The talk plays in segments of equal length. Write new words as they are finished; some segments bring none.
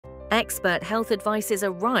Expert health advice is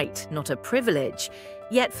a right, not a privilege.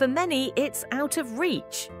 Yet for many, it's out of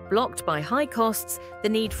reach, blocked by high costs, the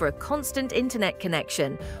need for a constant internet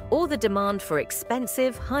connection, or the demand for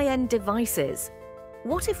expensive, high-end devices.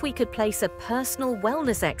 What if we could place a personal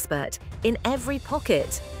wellness expert in every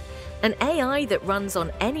pocket? An AI that runs on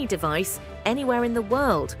any device, anywhere in the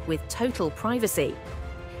world, with total privacy.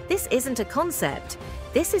 This isn't a concept.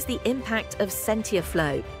 This is the impact of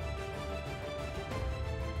SentiaFlow.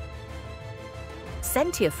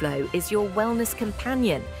 SentiaFlow is your wellness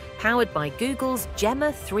companion, powered by Google's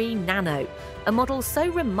Gemma 3 Nano, a model so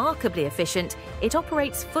remarkably efficient it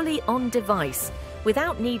operates fully on-device,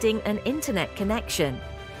 without needing an internet connection.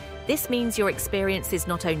 This means your experience is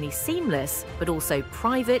not only seamless, but also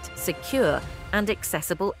private, secure, and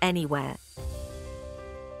accessible anywhere.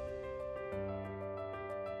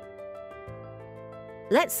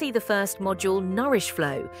 Let's see the first module, Nourish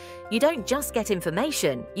Flow. You don't just get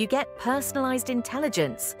information, you get personalized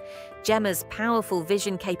intelligence. Gemma's powerful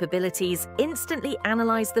vision capabilities instantly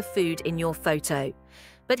analyze the food in your photo.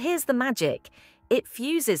 But here's the magic. It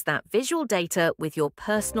fuses that visual data with your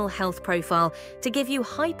personal health profile to give you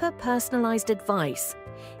hyper-personalized advice.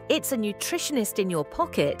 It's a nutritionist in your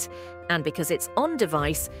pocket, and because it's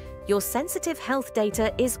on-device, your sensitive health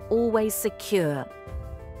data is always secure.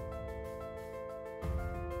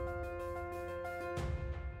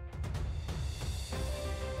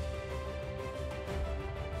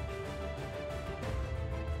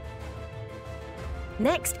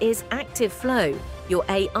 Next is Active Flow, your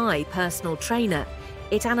AI personal trainer.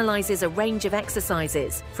 It analyzes a range of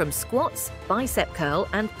exercises, from squats, bicep curl,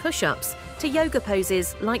 and push-ups to yoga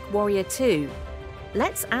poses like Warrior 2.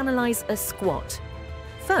 Let's analyze a squat.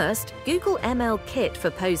 First, Google ML Kit for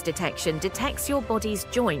pose detection detects your body's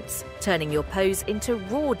joints, turning your pose into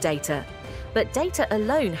raw data. But data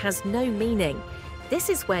alone has no meaning. This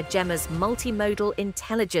is where Gemma's multimodal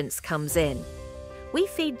intelligence comes in. We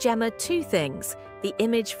feed Gemma two things: the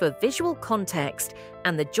image for visual context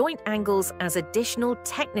and the joint angles as additional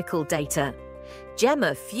technical data.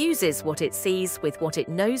 Gemma fuses what it sees with what it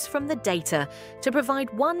knows from the data to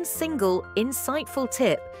provide one single, insightful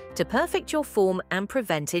tip to perfect your form and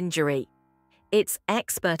prevent injury. It's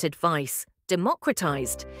expert advice,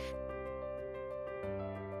 democratized.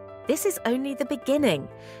 This is only the beginning.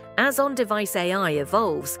 As on-device AI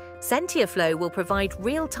evolves, SentiaFlow will provide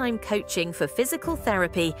real-time coaching for physical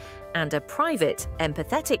therapy and a private,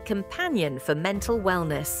 empathetic companion for mental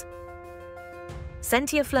wellness.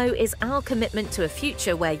 SentiaFlow is our commitment to a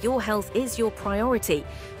future where your health is your priority,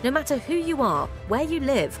 no matter who you are, where you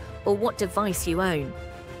live, or what device you own.